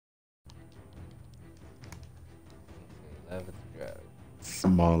Level drug.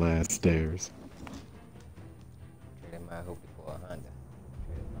 Small ass stairs. Traded my hoopy for a Honda.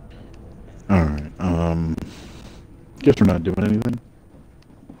 Alright, guess we're not doing anything.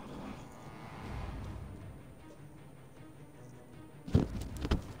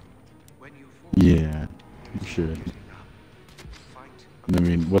 Yeah, you should. I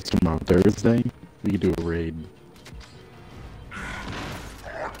mean, what's tomorrow? Thursday? We could do a raid.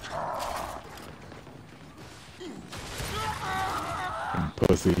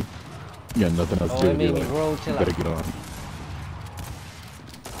 Pussy. You got nothing else to do. It made me Like, roll you till better get on.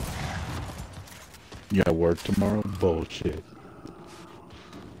 You got work tomorrow? Bullshit.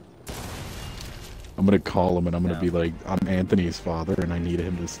 I'm gonna call him and I'm gonna be like, I'm Anthony's father and I need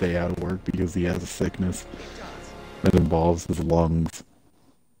him to stay out of work because he has a sickness that involves his lungs.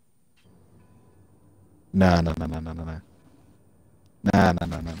 Nah. Nah.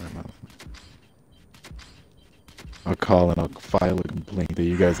 I'll call and I'll file a complaint that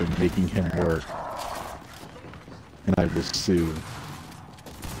you guys are making him work. And I will sue.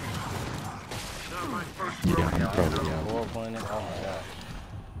 Yeah, I'm probably out. Oh my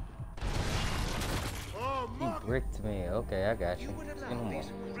god. He bricked me. Okay, I got you.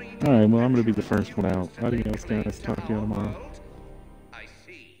 Alright, well, I'm gonna be the first one out. Adios, guys. Talk to you tomorrow.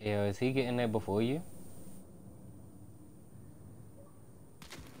 Yo, is he getting there before you?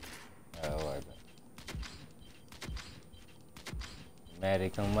 Oh, Maddie,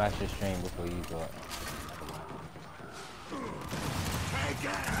 come watch the stream before you go out.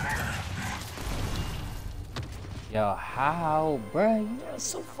 Yo, how, bruh? You're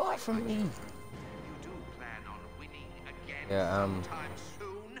so far from me. Yeah,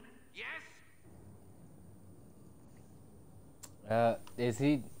 is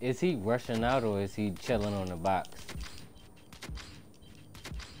he rushing out or is he chilling on the box?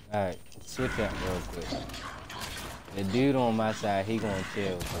 Alright, switch up real quick. The dude on my side, he gonna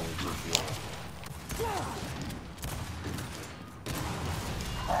chill for this.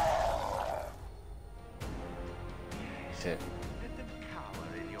 Shit. Let them cower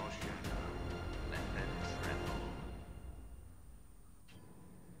in your shadow. Let them tremble.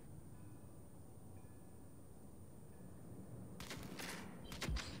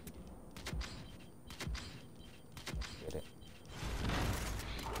 Get it.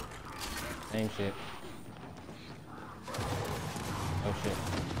 Same shit. Oh shit.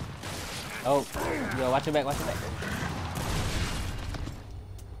 Oh, yo, watch your back, watch your back.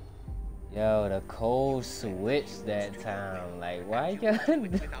 Yo, the cold switch that time. Like, why you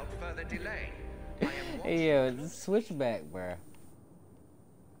Without further delay. Hey, yo, switch back, bruh.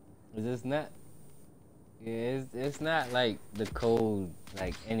 Is this not? Yeah, it's not like the code,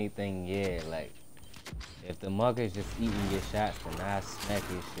 like anything, yeah. Like, if the mugger's just eating your shots, then I smack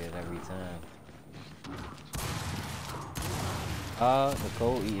your shit every time. The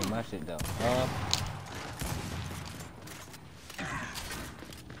code eating my shit though.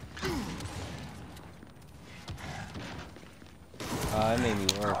 It made me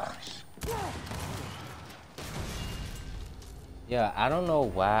worse. Yeah, I don't know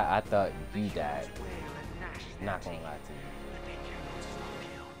why I thought you died. Not gonna lie to you.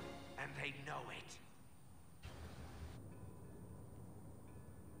 And they know it.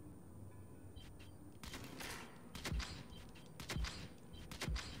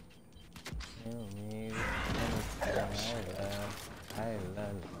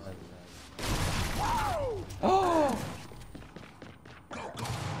 Oh!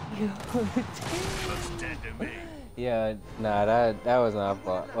 Yeah, nah, that was my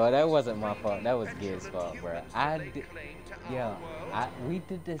fault. Well, that wasn't my fault. That was Gid's fault, bro. We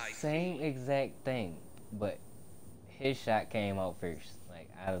did the same exact thing, but his shot came out first. Like,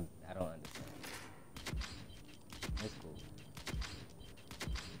 I don't understand. It's cool.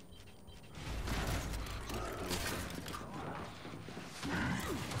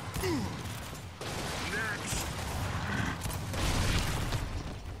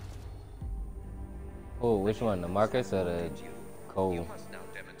 Oh, which one? The Marcus or the Cole? You must now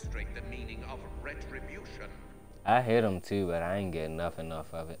demonstrate the meaning of retribution. I hit him too, but I ain't getting enough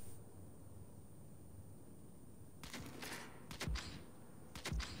of it.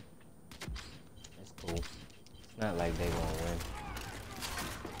 It's cool. It's not like they gonna win.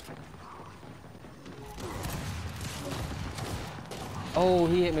 Oh,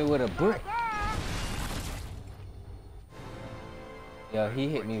 he hit me with a brick. Yo, he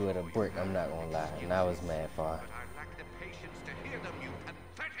hit me with a brick, I'm not gonna lie, and I was mad far.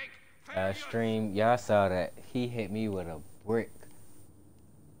 Stream, y'all saw that. He hit me with a brick.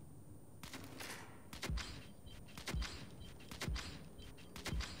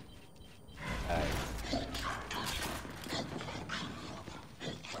 Alright.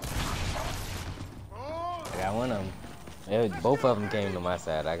 got one of them. Both of them came to my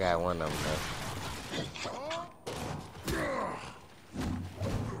side. I got one of them, though.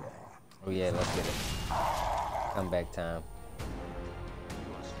 Oh, yeah, let's get it. Comeback time.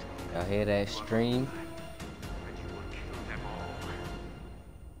 Y'all hear that stream?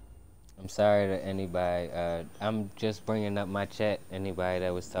 I'm sorry to anybody. I'm just bringing up my chat. Anybody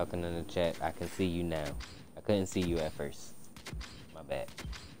that was talking in the chat, I can see you now. I couldn't see you at first. My bad.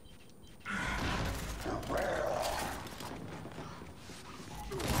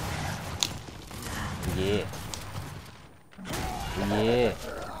 Yeah. Yeah.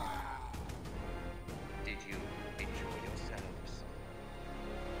 Did you enjoy yourselves?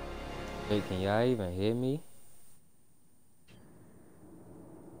 Wait, can y'all even hear me?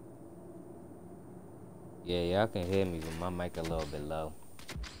 Yeah, y'all can hear me, but my mic a little bit low.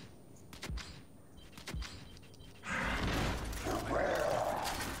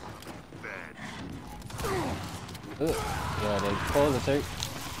 Yeah, they pull the turret.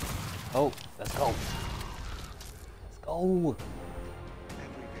 Oh, let's go. Let's go. Every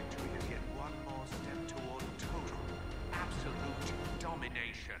victory is yet one more step toward total, absolute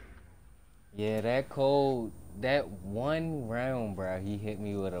domination. Yeah, that one round, bro, he hit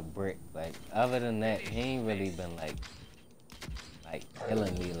me with a brick. Like, other than that, he ain't really been like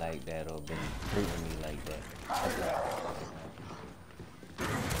killing me like that or been treating me like that.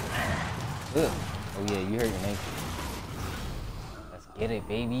 Ugh. Oh yeah, you hurting, ain't you? Let's get it,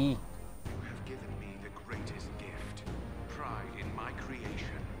 baby. You have given me the greatest gift, pride in my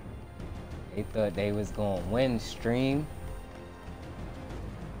creation. They thought they was gonna win stream.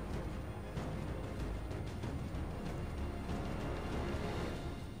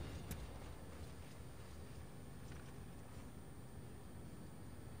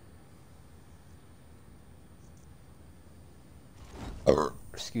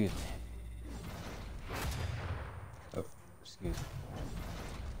 Excuse me. Oh, excuse me.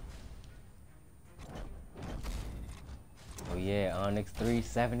 Oh yeah, Onyx 3,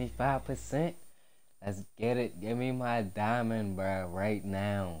 75%. Let's get it. Give me my diamond, bro, right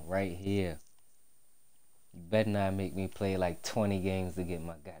now, right here. You better not make me play like 20 games to get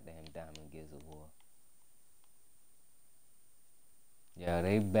my goddamn diamond Gears of War. Yeah,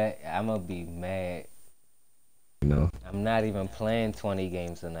 they bet I'ma be mad. No. I'm not even playing 20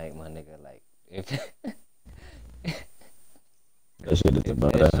 games tonight, my nigga. Like, if That shit is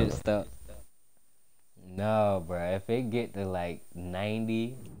about that that. shit stuff. No, bro. If it get to like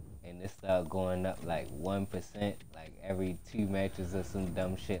 90 and it start going up like 1%, like every 2 matches or some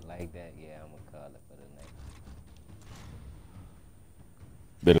dumb shit like that, yeah, I'm gonna call it for the night.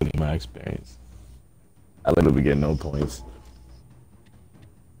 Better than my experience. I literally get no points.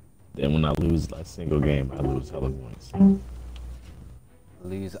 Then when I lose a single game, I lose hella points.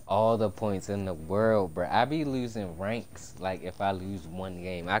 Lose all the points in the world, bro. I be losing ranks. Like if I lose one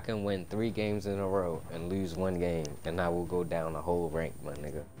game, I can win 3 games in a row and lose 1 game, and I will go down a whole rank, my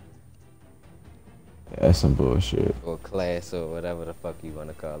nigga. Yeah, that's some bullshit. Or class or whatever the fuck you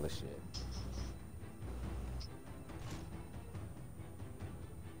wanna call the shit.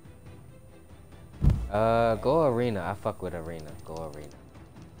 Go arena. I fuck with arena. Go arena.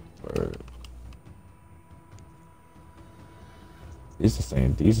 Word. These the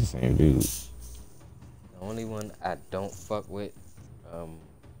same dudes. The only one I don't fuck with,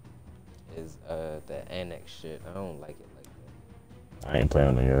 is the annex shit. I don't like it like that. I ain't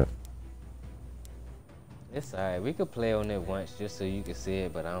playing it yet. It's alright. We could play on it once just so you can see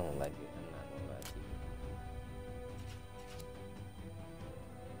it, but I don't like it. I'm not gonna lie to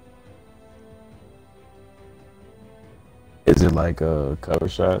you. Is it like cover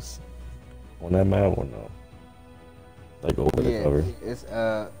shots on that map or no? Like over the cover?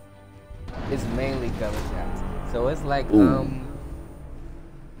 It's mainly cover shots. So it's like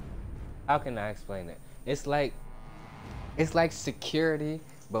how can I explain it? It's like security,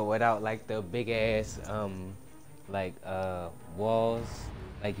 but without like the big ass walls.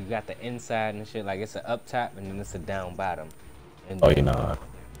 Like you got the inside and shit. Like it's an up top and then it's a down bottom. And Oh, you know.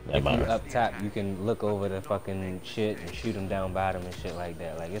 if you up top, you can look over the fucking shit and shoot them down bottom and shit like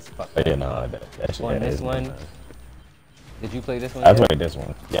that. Like it's fucked up. Yeah, no, that shit. On this one, did you play this one? I yet? played this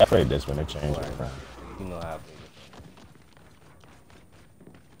one. Yeah, I played this one. It changed. Right. You know how I play this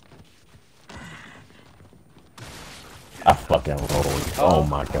one. I fucking rolled. Oh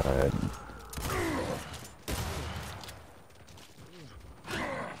my god.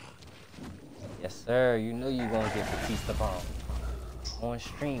 Yes, sir. You know you gonna get Batista bomb on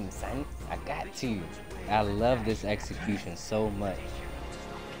stream, son. I got to. I love this execution so much.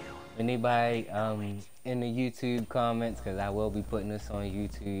 Anybody in the YouTube comments, because I will be putting this on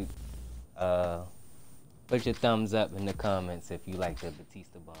YouTube. Put your thumbs up in the comments if you like the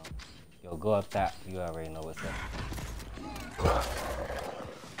Batista bomb. Yo, go up top. You already know what's up.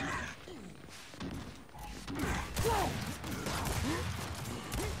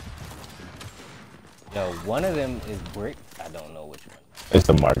 Yo, one of them is brick. I don't know which one. It's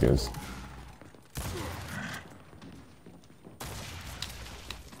the Marcus.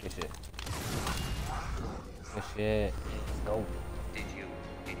 Good shit. Good shit. Let's go. Did you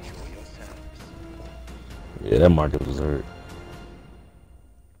enjoy yourselves? Yeah, that Marcus was hurt.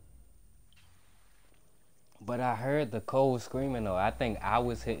 But I heard the Cole screaming though. I think I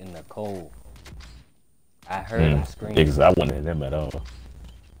was hitting the Cole. I heard him screaming. Yeah, 'cause I wasn't hitting him at all.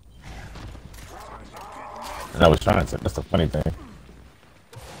 And I was trying to. That's the funny thing.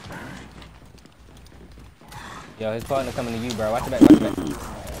 Yo, his partner coming to you, bro. Watch your back, watch your back. I got you.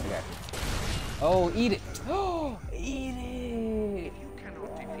 Oh, eat it. Oh, eat it. You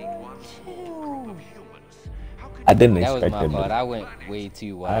cannot defeat one small group of humans. How can I didn't That was expect my him fault. to. I went way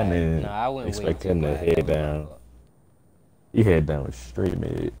too I wide. didn't No, I went way expect too him to wide. head That was my down. fault. He head down with straight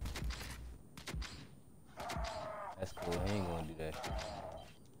mid. That's cool. He ain't gonna do that shit.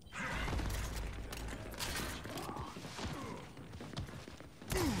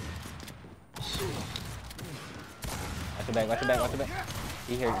 Watch your back, watch your back, watch your back.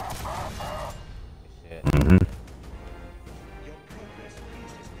 He heard you. Good shit. Mm-hmm. your progress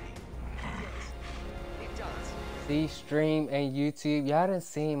pleases me? Yes, it does. See, stream and YouTube, y'all done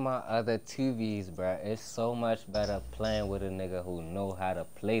seen my other 2Vs, bruh. It's so much better playing with a nigga who know how to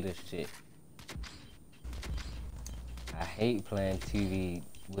play this shit. I hate playing 2V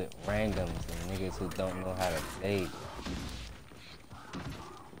with randoms and niggas who don't know how to play.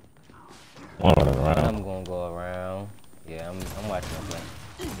 One running around. I'm gonna go around. Yeah, I'm watching him play.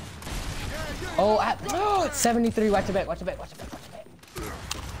 Oh, no, it's 73. Watch your back, watch your back, watch your back, watch your back.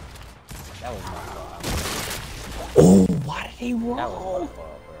 That was my fault. Oh, why did he That roll? was my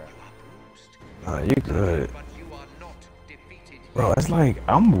fault, bro. Nah, you good. But you are not defeated. Bro, it's like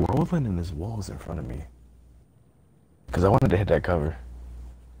I'm rolling and there's walls in front of me. Because I wanted to hit that cover.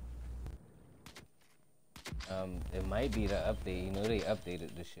 It might be the update. You know they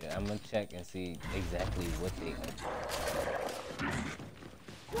updated the shit. I'm gonna check and see exactly what they updated.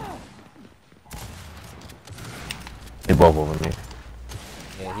 They both over me.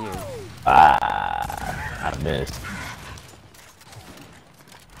 Yeah, here. Ah, I missed.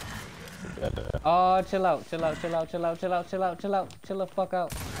 Oh, chill out, chill out, chill out, chill out, chill out, chill out, chill out, chill the fuck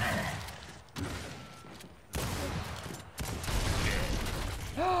out.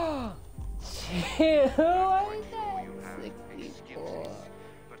 Chill. What is that? You have 64. excuses,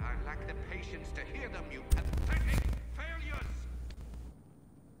 but I lack the patience to hear them, you pathetic failures.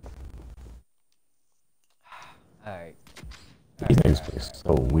 Alright. These niggas play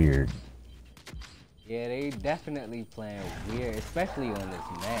so weird. Yeah, they definitely playing weird, especially on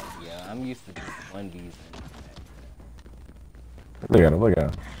this map, yo. I'm used to just 1Vs on this map. Look at him, look at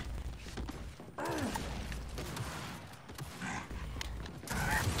him.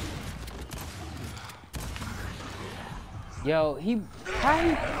 Yo, he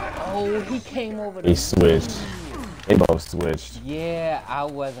came over. He switched. They both switched. Yeah, I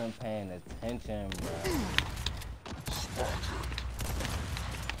wasn't paying attention, bro.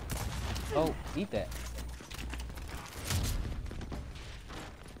 Oh, eat that.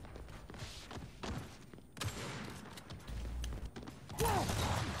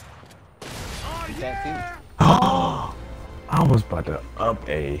 Eat that too. I was about to up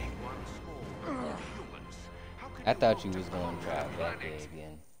A. I thought you was going to try back there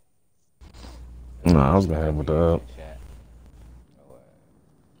again. No, I was gonna have with the up.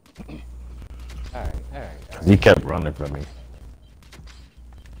 Alright. He kept running from me.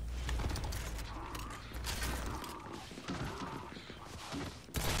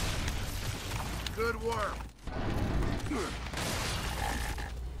 Good work.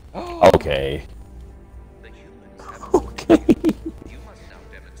 Okay. The humans have Okay. you must now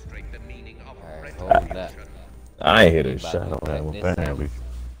demonstrate the meaning of Alright, retribution. hold up. I ain't hit a We about shot to on that cut one, this out. apparently.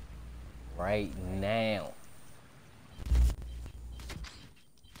 Right now.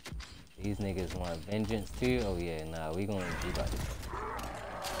 These niggas want vengeance too? Oh yeah, nah, we about to.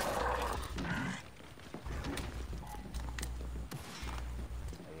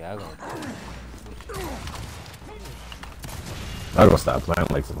 Y'all gonna I'm gonna stop playing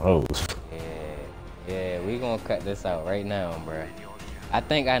like some hoes. Yeah, we gonna cut this out right now, bruh. I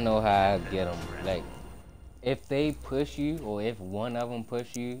think I know how I get them. Like, if they push you, or if one of them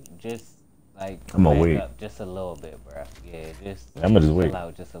push you, just like I'm gonna back wait. up just a little bit, bruh. Yeah, just I'm gonna just chill wait.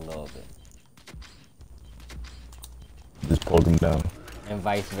 out just a little bit, Just poke him down. and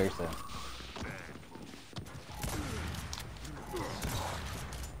vice versa.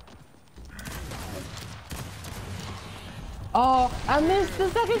 Oh, I missed the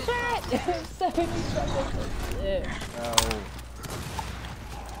second shot! 70 seconds. Shit, bro.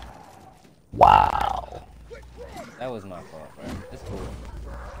 Wow. That was my fault, bro. It's cool.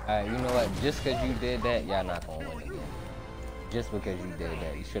 Alright, you know what? Just because you did that, y'all not gonna win again. Just because you did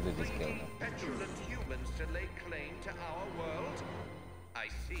that, you should have just killed him. Petulant humans to lay claim to our world? I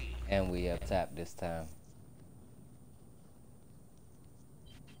see. And we have tapped this time.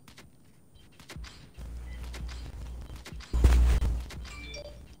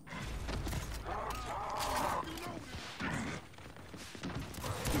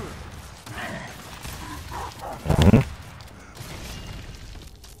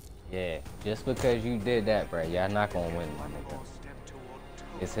 Yeah, just because you did that, bro, y'all not gonna win, my nigga.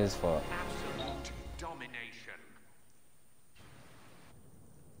 It's his fault. Absolute domination.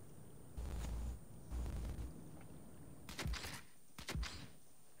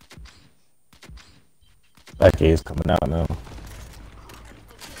 That game's coming out now.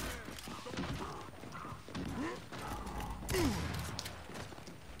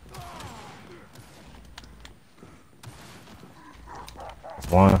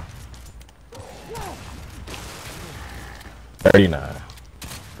 One. 39.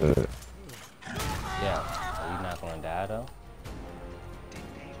 Good. Yeah, are you not gonna die though? Did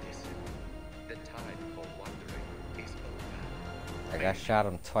they listen? The time for wondering is over. Like I shot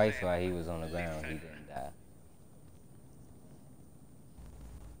him twice while he was on the ground. He didn't die.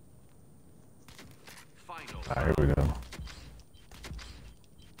 Final. Alright, here we go.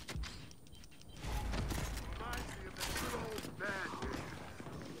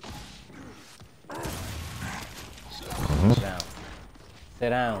 Sit down. Sit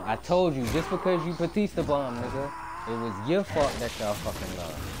down. I told you, just because you Batista bomb, nigga, it was your fault that y'all fucking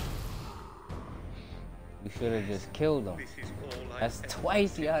lost. You should have just killed him. This is all I That's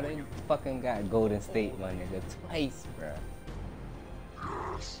twice y'all done fucking got Golden State, my nigga. Twice, bruh.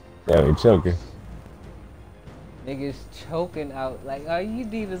 Yeah, we choking. Niggas choking out. Like, all you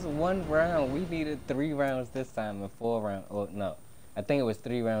need is one round. We needed 3 rounds this time and 4 rounds. Oh, no. I think it was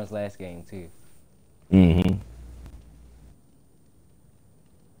 3 rounds last game, too. Mm-hmm.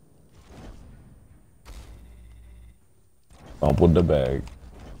 Fumbled the bag.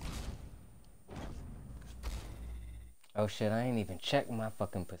 Oh, shit. I ain't even checked my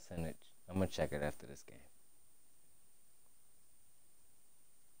fucking percentage. I'm gonna check it after this game.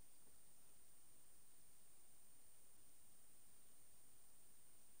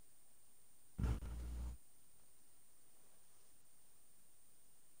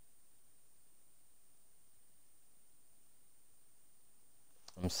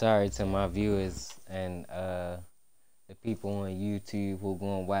 I'm sorry to my viewers and the people on YouTube who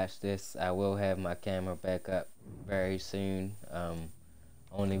gonna watch this. I will have my camera back up very soon.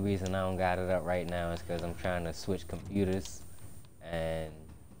 Only reason I don't got it up right now is because I'm trying to switch computers, and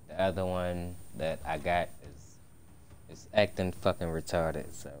the other one that I got is acting fucking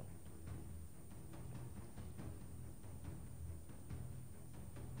retarded. So.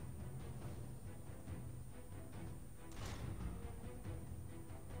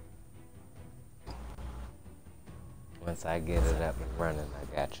 Once I get it up and running,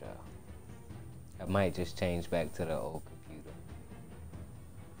 I got y'all. I might just change back to the old computer.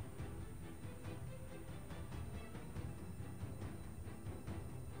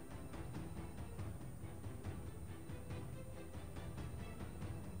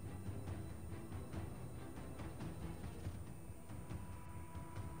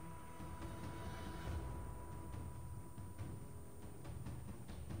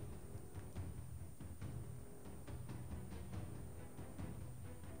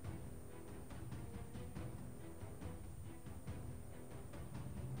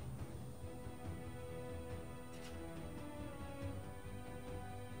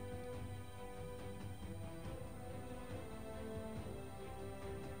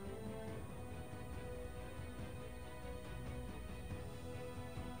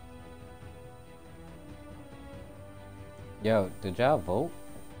 Yo, did y'all vote?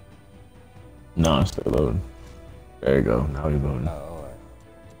 No, I'm still loading. There you go. Now we voting. Oh,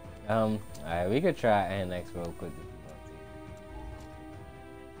 alright. Alright, we could try Annex real quick if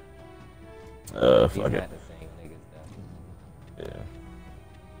you want to. Fuck He's it. not the same niggas though.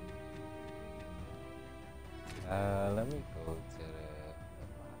 Yeah. Let me go to the.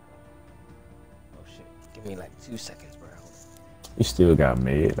 Oh shit! Give me like 2 seconds, bro. You still got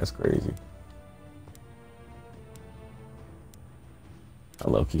mid. That's crazy. I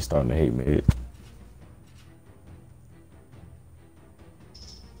low key starting to hate mid.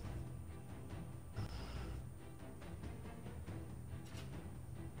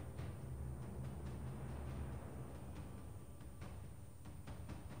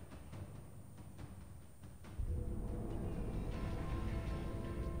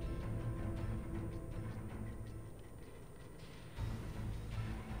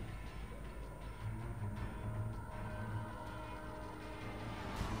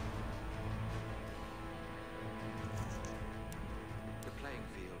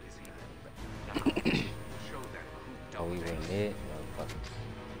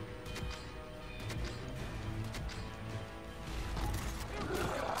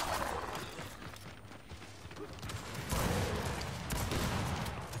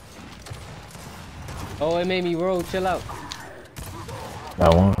 Oh, it made me roll. Chill out.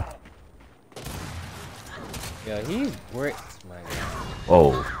 That one. Yo, he's bricks, my guy.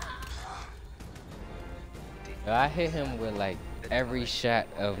 Oh. Yo, I hit him with like every shot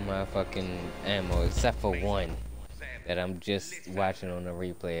of my fucking ammo except for one that I'm just watching on the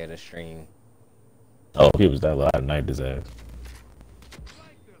replay of the stream. Oh, he was that low. I knifed his ass.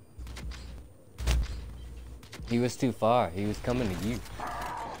 He was too far. He was coming to you.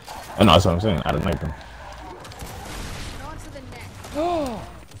 I know, that's what I'm saying. I didn't like him. Oh!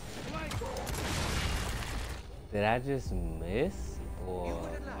 Did I just miss? Or You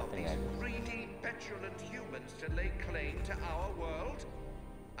would allow I think these I just... greedy, petulant humans to lay claim to our world?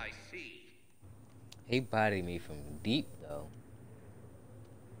 I see. He bodied me from deep though.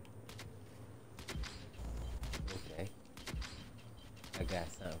 Okay. I got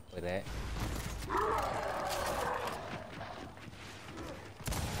something for that.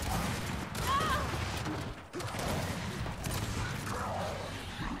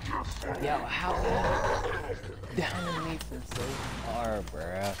 Yo, how down me from so far,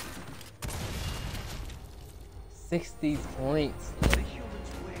 bruh? 60 points. The humans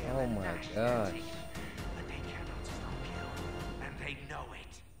wear Oh a my national gosh. teeth, but they cannot stop you, and they know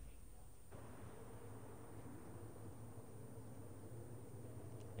it.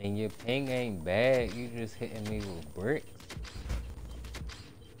 And your ping ain't bad, you just hitting me with bricks.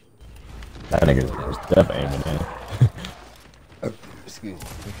 That nigga was definitely aiming in. Excuse me.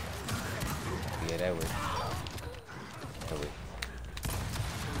 Yeah, that worked. That worked.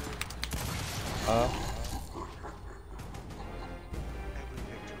 Every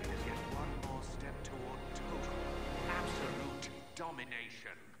victory is yet one more step toward total, absolute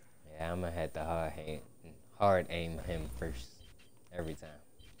domination. Yeah, I'm gonna have to hard aim him first. Every time.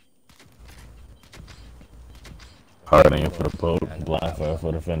 Hard aim for the poke, blind fire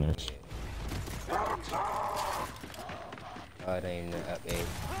for the finish. Hard aim the up A.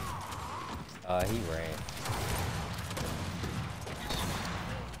 He ran.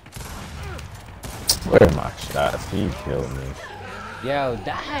 Where are my shots? He killed me. Yo,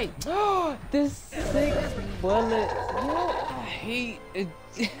 die! This 6 bullets. Yo, I hate it.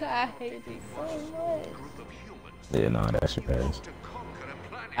 I hate it so much. Yeah, no, that shit pass. To conquer a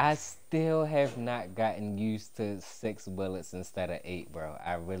planet. I still have not gotten used to 6 bullets instead of 8, bro.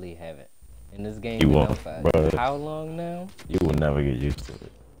 I really haven't. And this game You been won't, out for bro. how long now? You will never get used to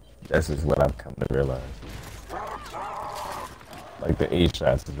it. That's just what I've come to realize. Like the 8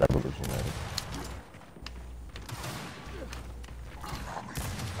 shots is revolutionary.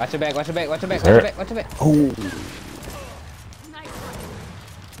 Watch your back, watch your back, watch your back, watch your back, watch your back. Oh,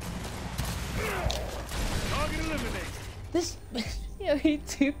 This, yo, he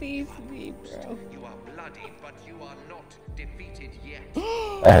 2-pieced me, bro. You are bloody, but you are not defeated yet.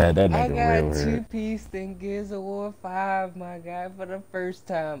 that I nigga real got hurt. 2-pieced in Gears of War 5, my guy. For the first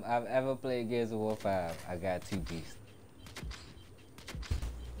time I've ever played Gears of War 5, I got 2-pieced.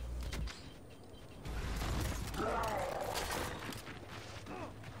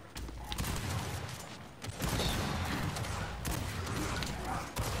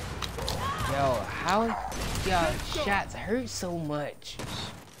 Yo, how y'all shots hurt so much?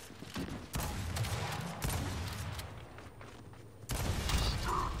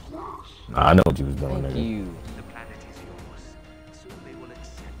 Nah, I know what you was doing, Thank nigga. you. The planet is yours. Soon they will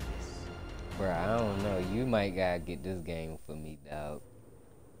accept this. Bro, I don't know. You might gotta get this game for me, dog.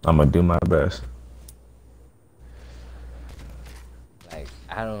 I'm gonna do my best. Like,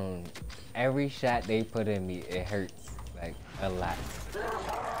 I don't... Every shot they put in me, it hurts. Like, a lot.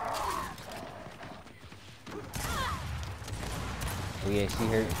 Oh yeah, she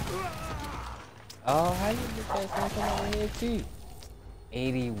hurt. Oh, how you get that something over here too?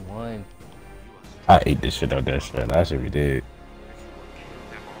 81. I ate this shit out that shit. I should be dead.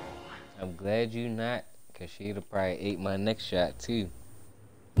 I'm glad you not, cause she'd have probably ate my next shot too.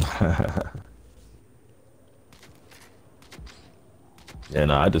 Yeah,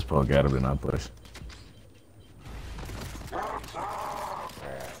 no, I just poke at him and I push.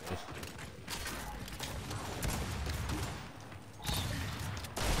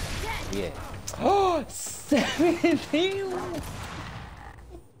 Yeah. Oh, 17.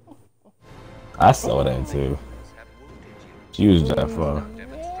 I saw that too. She was that far.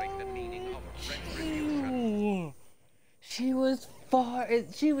 Demonstrate the meaning of retribution. She was far.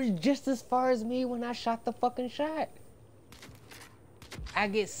 She was just as far as me when I shot the fucking shot. I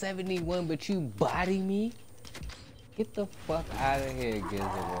get 71, but you body me. Get the fuck out of here,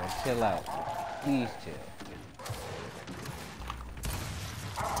 Gizzle. Chill out. Please chill.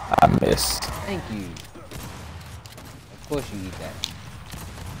 I missed. Thank you. Of course you eat that.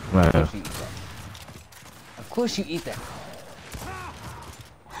 Of Man, course you eat that. course you eat that.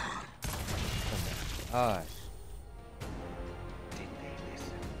 Gosh.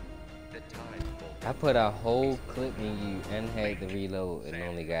 I put a whole clip in you and had to reload and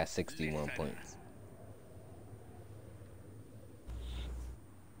only got 61 points.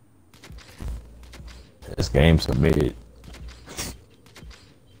 This game submitted.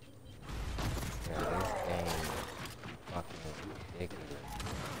 Yeah, this game is fucking ridiculous.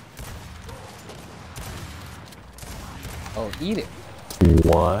 Oh, eat it.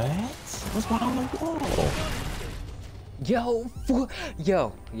 What? What's going on the wall? Yo,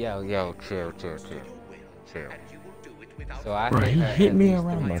 chill. So I Bro, hit he her hit at me least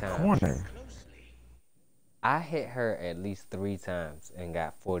around 3 the times. corner. I hit her at least 3 times and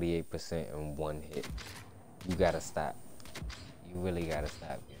got 48% in one hit. You gotta stop. You really gotta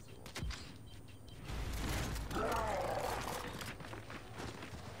stop.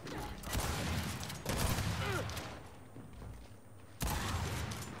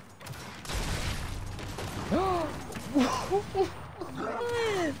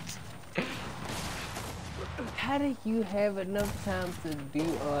 How did you have enough time to do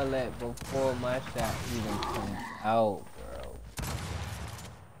all that before my shot even comes out, bro?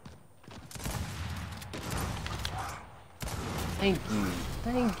 Thank you,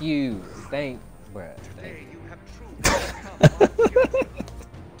 bruh, thank you.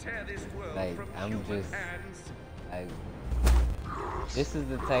 Like, I'm just, like, this is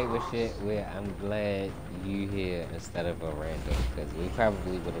the type of shit where I'm glad you here instead of a random, because we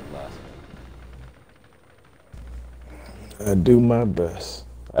probably would have lost. I do my best.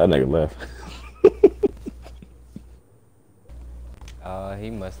 That nigga left. Oh,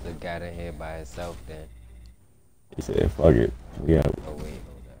 he must have got in here by himself then. He said, fuck it. Yeah. Oh, wait,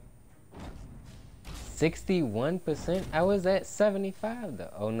 hold up. 61%? I was at 75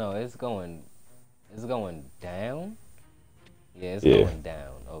 though. Oh no, it's going down? Yeah, it's going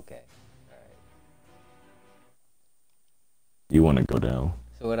down. Okay. Alright. You want to go down?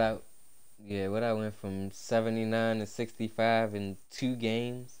 So what I went from 79 to 65 in 2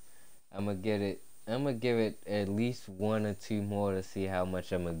 games. I'm gonna give it at least 1 or 2 more to see how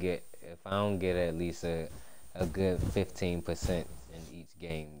much I'm gonna get. If I don't get at least a good 15% in each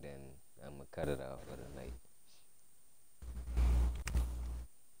game, then I'm gonna cut it off for the night.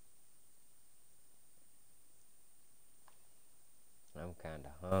 I'm kind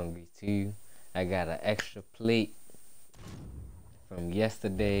of hungry too. I got an extra plate from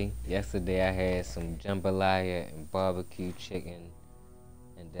yesterday. Yesterday I had some jambalaya and barbecue chicken.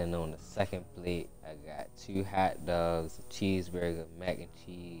 And then on the second plate, I got 2 hot dogs, a cheeseburger, mac and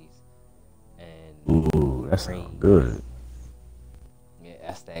cheese, and Ooh, that sounds good. Yeah,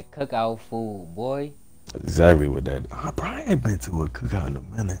 that's that cookout food, boy. That's exactly what that. I probably ain't been to a cookout in a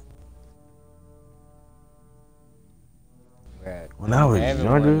minute. Right. When I was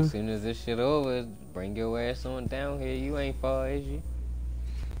younger, as soon as this shit over, bring your ass on down here. You ain't far, is you?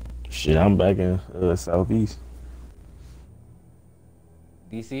 Shit, I'm back in Southeast.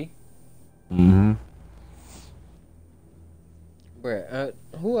 DC? Mm-hmm. Bruh,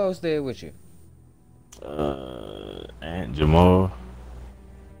 who else there with you? Aunt Jamal.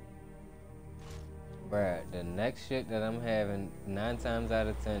 Bruh, the next shit that I'm having 9 times out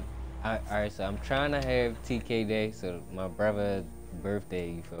of 10. Alright, so I'm trying to have TK Day, so my brother's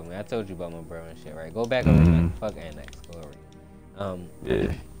birthday, you feel me? I told you about my brother and shit, right? Go back over that. Fuck Annex, go over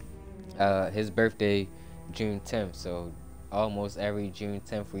it. Yeah. His birthday, June 10th, so almost every June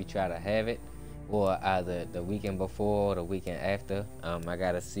 10th we try to have it, or either the weekend before or the weekend after. I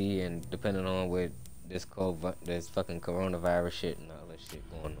gotta see, and depending on what this fucking coronavirus shit and all that shit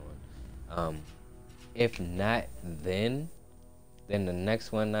going on. If not, then the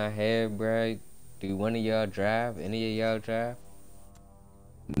next one I have, bruh, do one of y'all drive? Any of y'all drive?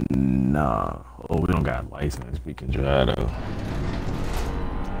 Nah. Oh, we don't got a license. We can drive though.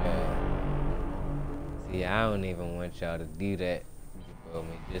 See, I don't even want y'all to do that. You feel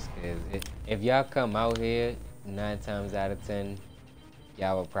me? Just cause if y'all come out here 9 times out of 10,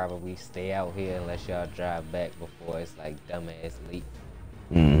 y'all will probably stay out here unless y'all drive back before it's like dumbass late.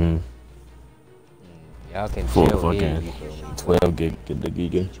 Mm-hmm. Y'all can For chill here, fucking you feel me? 12 gig, get the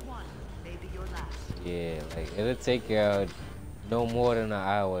giga. Yeah, like it'll take y'all no more than an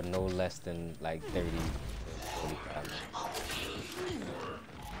hour, no less than like 30 to 45 minutes.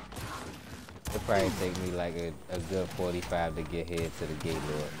 It'll probably take me like a good 45 to get here to the gate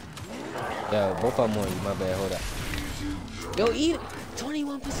lord. Yo, both of them on you, my bad, hold up. Yo, eat it!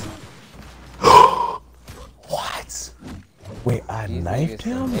 21%! What? Wait, I These knifed niggas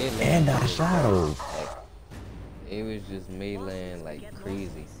some him melee and I shit, shot him. like, it was just meleeing like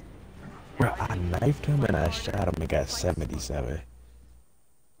crazy. Bro, I knifed him and I shot him and got 77.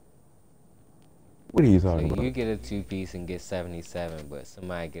 What are you So talking you about? get a 2-piece and get 77, but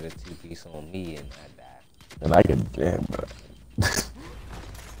somebody get a 2-piece on me and I die. And I can damn, bro.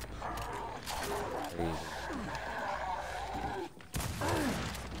 Crazy.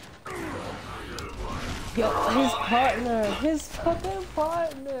 Yo, his fucking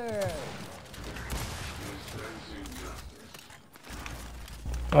partner.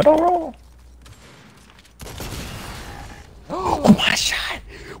 Oh, don't roll. Oh my shot!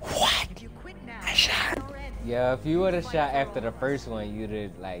 What? I shot. Yeah, if you would have shot after the first one, you'd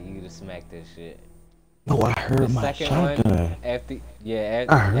have smacked this shit. No, I heard The my second shotgun. one, I heard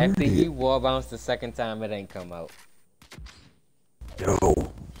after it. you wall bounced the second time, it ain't come out. Yo,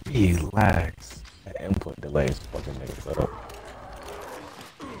 relax. That input delay is fucking niggas up.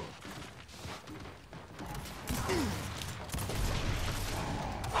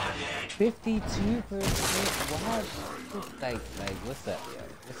 $52%. Why? Like, what's up, yo?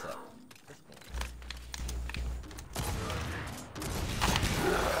 What's up?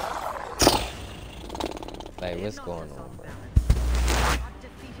 Like, what's going on, bro?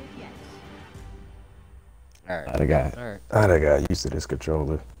 Alright. I done got used to this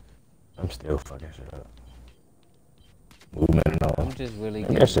controller. I'm still fucking shit up. Movement and all. I'm just really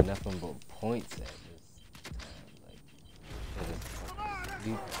Maybe I getting should- nothing but points at this time.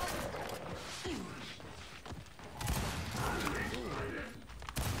 Like,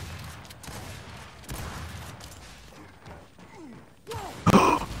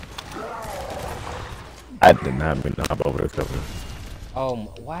 I did not mean to hop over the cover.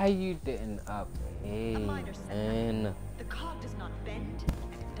 why you didn't up? Hey, man. The cog does not bend,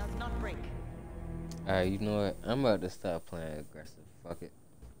 it does not break. Alright, you know what? I'm about to stop playing aggressive. Fuck it.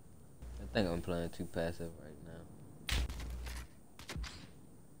 I think I'm playing too passive right now.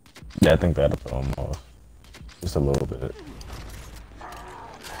 Yeah, I think that'll throw him off. Just a little bit.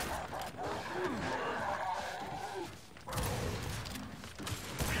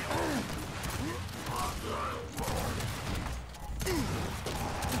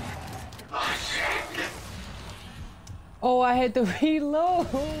 Oh, I had to reload.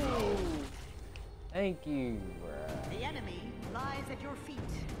 Thank you, bruh. The enemy lies at your feet.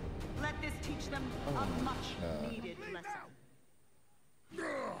 Let this teach them a much needed lesson.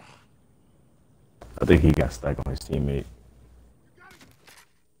 I think he got stuck on his teammate.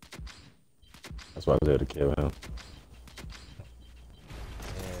 That's why I was able to kill him.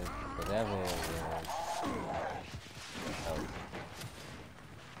 And whatever it was.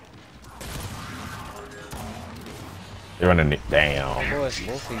 They're running it down. Of course,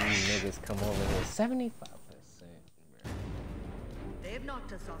 both of you niggas come over here. 75%. They have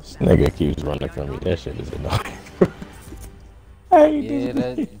knocked us off This balance. nigga keeps running from me. That shit is annoying. I hate Yeah,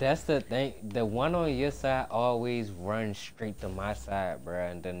 this nigga. that's the thing. The one on your side always runs straight to my side, bruh.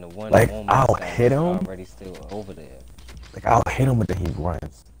 And then the one Like, on my I'll side hit is him. already still over there. Like, I'll hit him, but then he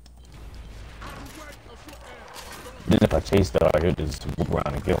runs. Then if I chase the he'll just move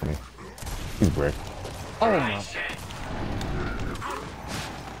around and kill me. He's brick. Oh my.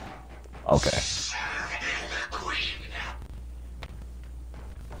 Okay.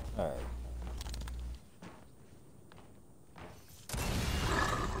 Alright.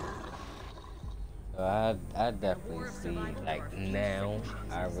 So I definitely see, like, now,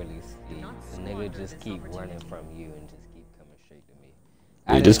 I really see the nigga just keep running from you and just keep coming straight to me.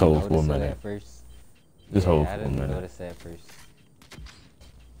 Yeah, I just didn't hold for a notice it minute. at first. Just hold I for a didn't minute. notice it at first.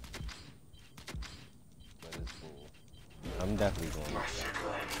 But it's cool. I'm definitely going like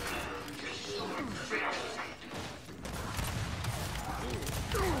that.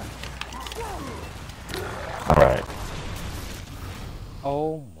 Alright.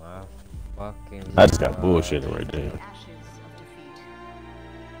 Oh my fucking I just got God. bullshit right there. Ashes of defeat.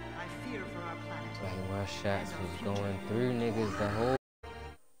 I fear for our planet. Like my shots was going through niggas the whole.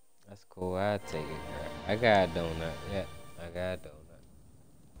 That's cool. I'll take it, bro. I got a donut. Yeah, I got a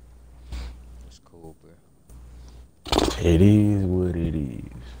donut. That's cool, bro. It is what it is.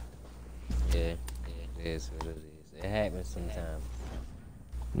 Yeah, it is what it is. It happens sometimes.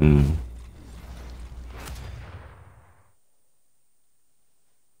 Mm.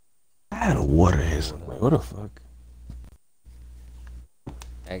 I had a water hit somewhere. What the fuck?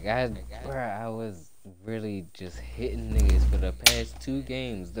 Like I was really just hitting niggas for the past 2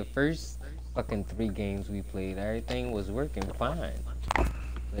 games. The first fucking 3 games we played, everything was working fine.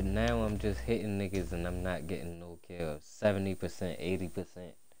 But now I'm just hitting niggas and I'm not getting no kills. 70%,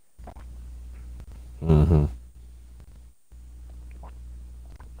 80%. Mm-hmm.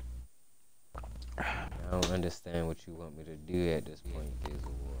 I don't understand what you want me to do at this point, Gears of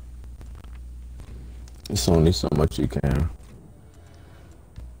War. It's only so much you can.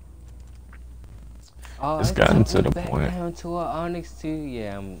 Oh, It's it gotten took to me the back point. down to an Onyx 2.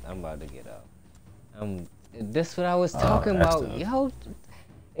 Yeah, I'm about to get up. This what I was talking that's about. tough. Yo,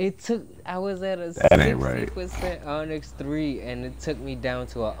 I was at a That ain't right. 60% Onyx 3, and it took me down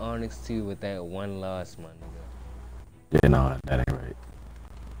to an Onyx 2 with that one loss, my nigga. Yeah, no, that ain't right.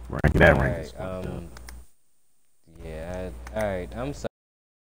 That rank is Alright, fucked up. yeah, alright, I'm sorry.